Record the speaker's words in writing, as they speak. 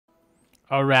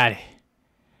Alrighty.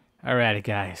 Alrighty,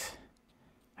 guys.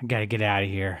 I gotta get out of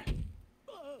here.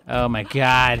 Oh my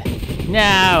god.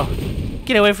 No!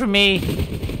 Get away from me!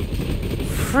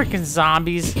 Freaking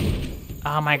zombies.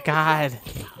 Oh my god.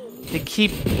 They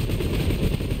keep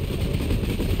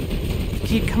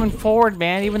coming forward,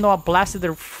 man, even though I blasted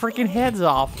their freaking heads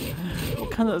off.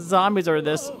 What kind of zombies are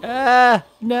this?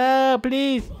 No,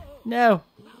 please. No.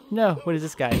 No. What is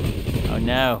this guy? Oh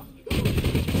no.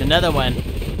 It's another one.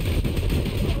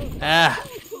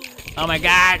 Oh my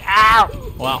god.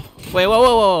 Ow! Well, wait,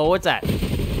 whoa. What's that?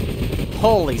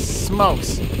 Holy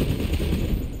smokes.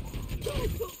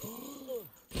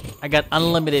 I got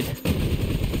unlimited.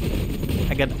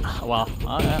 Well,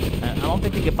 I don't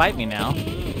think he can bite me now.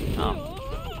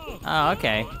 Oh,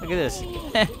 okay. Look at this.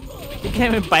 You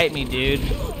can't even bite me, dude.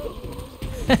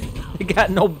 He got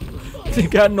no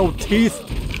teeth.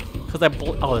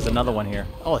 Oh, there's another one here.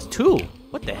 Oh, it's 2.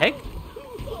 What the heck?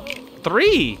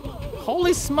 3.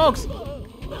 Holy smokes.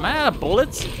 Am I out of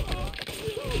bullets?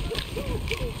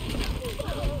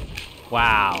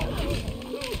 Wow.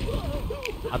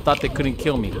 I thought they couldn't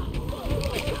kill me.